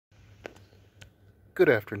Good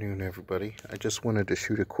afternoon, everybody. I just wanted to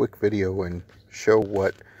shoot a quick video and show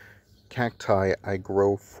what cacti I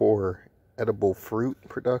grow for edible fruit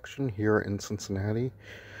production here in Cincinnati.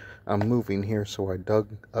 I'm moving here, so I dug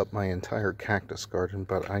up my entire cactus garden,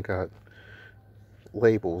 but I got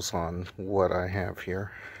labels on what I have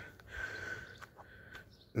here.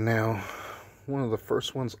 Now, one of the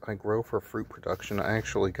first ones I grow for fruit production, I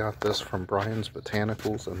actually got this from Brian's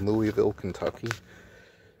Botanicals in Louisville, Kentucky.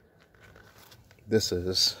 This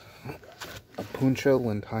is Apuntia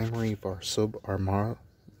Lentimeri Varsub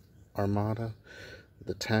Armata.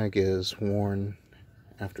 The tag is worn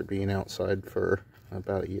after being outside for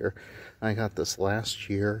about a year. I got this last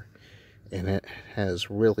year, and it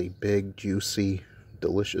has really big, juicy,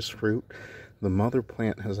 delicious fruit. The mother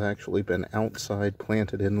plant has actually been outside,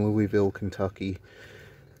 planted in Louisville, Kentucky,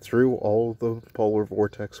 through all the polar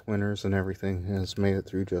vortex winters and everything, and has made it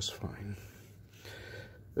through just fine.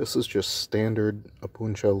 This is just standard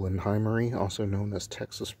Apuntia Lentimeri, also known as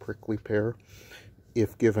Texas prickly pear.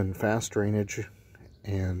 If given fast drainage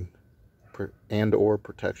and or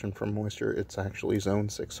protection from moisture, it's actually zone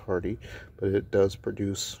 6 hardy, but it does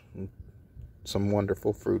produce some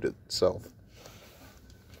wonderful fruit itself.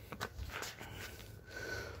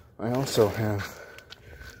 I also have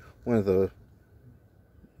one of the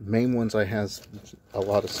main ones I have a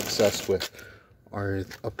lot of success with are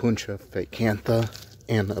Apuntia ficantha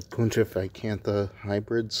and Apuntia ficantha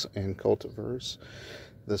hybrids and cultivars.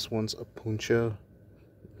 This one's Apuntia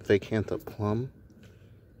ficantha plum.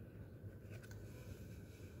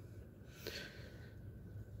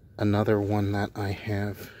 Another one that I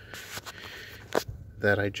have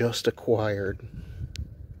that I just acquired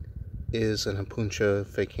is an Apuntia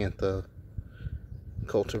ficantha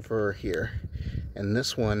cultivar here. And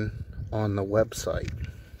this one on the website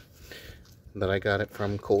that I got it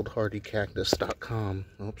from coldhardycactus.com.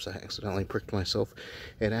 Oops, I accidentally pricked myself.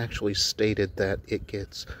 It actually stated that it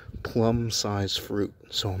gets plum-sized fruit,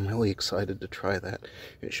 so I'm really excited to try that.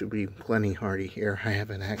 It should be plenty hardy here. I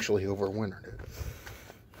haven't actually overwintered it.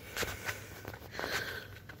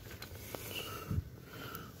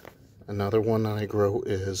 Another one I grow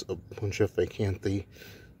is Apuntia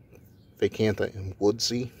ficantha and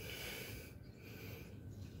woodsy.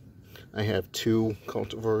 I have two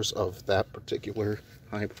cultivars of that particular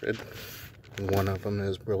hybrid. One of them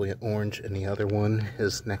is Brilliant Orange, and the other one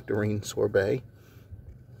is Nectarine Sorbet.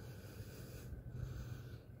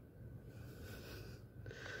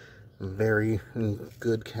 Very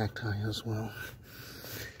good cacti as well.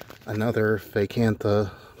 Another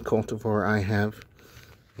ficantha cultivar I have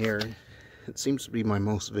here, it seems to be my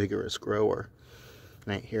most vigorous grower.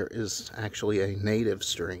 Right here is actually a native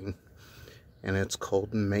strain, and it's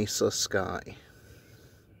called Mesa Sky.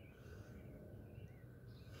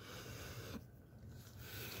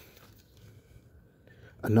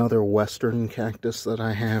 Another western cactus that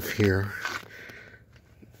I have here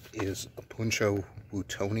is Apuntia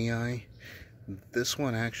wootonii. This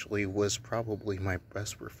one actually was probably my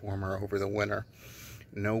best performer over the winter.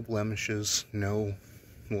 No blemishes, no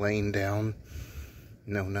laying down,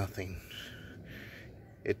 no nothing.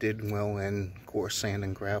 It did well in coarse sand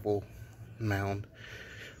and gravel mound,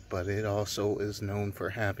 but it also is known for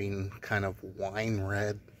having kind of wine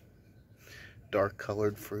red, dark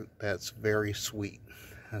colored fruit that's very sweet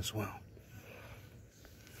as well.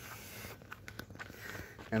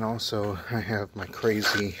 And also I have my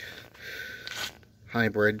crazy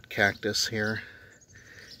hybrid cactus here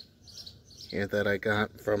that I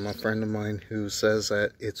got from a friend of mine who says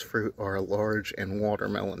that its fruit are large and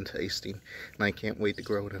watermelon tasting, and I can't wait to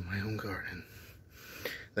grow it in my own garden.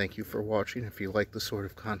 Thank you for watching. If you like this sort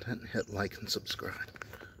of content, hit like and subscribe.